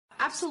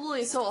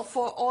absolutely. So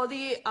for all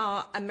the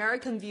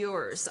American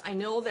viewers, I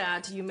know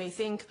that you may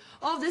think,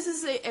 oh, this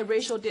is a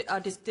racial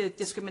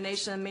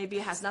discrimination. Maybe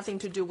it has nothing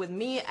to do with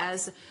me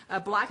as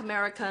a Black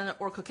American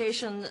or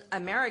Caucasian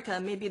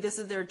American. Maybe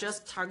they're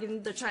just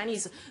targeting the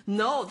Chinese.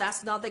 No,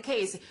 that's not the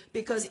case.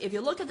 Because if you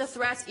look at the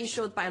threats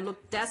issued by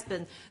Luc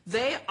Despins,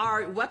 they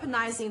are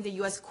weaponizing the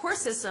U.S. court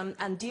system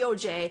and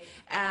DOJ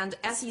and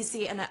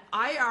SEC and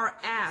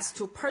IRS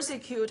to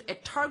persecute a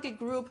target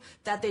group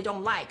that they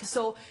don't like.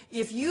 So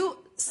if you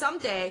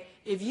someday,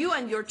 if you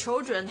and your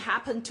children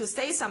happen to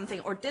say something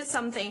or did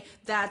something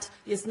that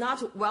is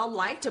not well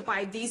liked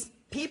by these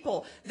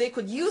people, they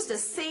could use the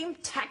same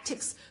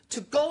tactics to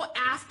go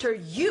after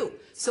you.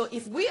 So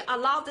if we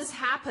allow this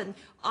happen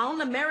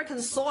on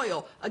American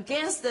soil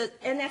against the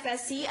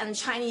NFSC and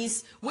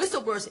Chinese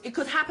whistleblowers, it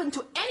could happen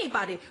to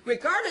anybody,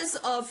 regardless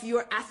of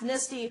your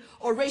ethnicity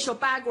or racial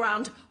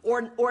background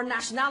or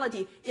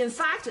nationality. In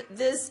fact,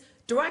 this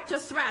direct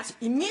threat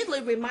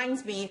immediately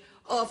reminds me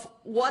of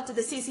what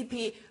the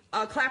CCP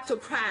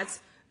kleptocrats,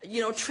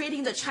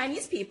 treating the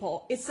Chinese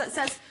people. It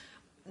says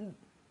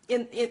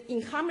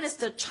in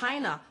communist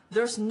China,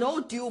 there's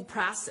no due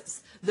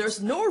process.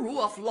 There's no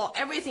rule of law.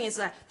 Everything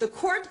is the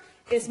court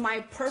is my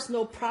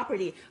personal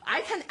property.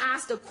 I can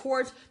ask the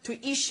court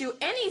to issue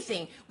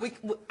anything.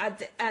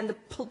 And the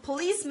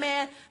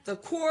policeman, the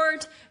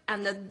court,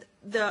 and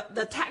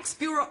the tax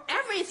bureau,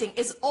 everything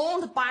is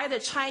owned by the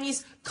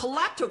Chinese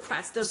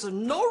kleptocrats. There's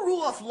no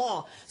rule of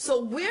law.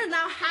 So we're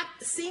now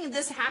seeing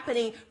this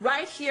happening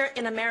right here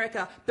in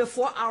America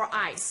before our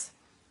eyes.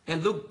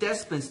 And Luc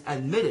Despins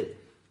admitted,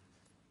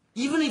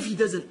 even if he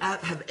doesn't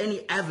have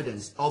any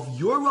evidence of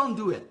your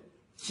wrongdoing,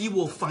 he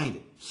will find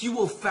it, he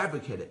will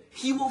fabricate it,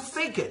 he will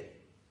fake it,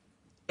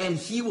 and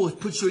he will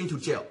put you into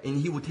jail, and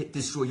he will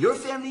destroy your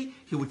family,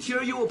 he will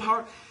tear you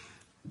apart.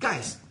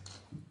 Guys,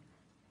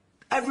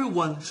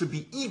 everyone should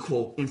be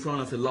equal in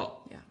front of the law.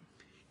 Yeah.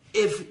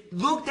 If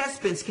Luc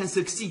Despins can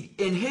succeed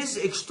in his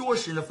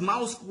extortion of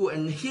Mao School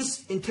and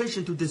his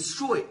intention to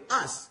destroy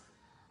us,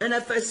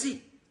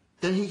 NFSC,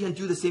 then he can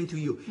do the same to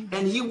you.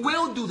 And he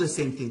will do the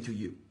same thing to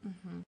you.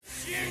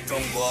 中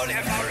国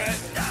联邦人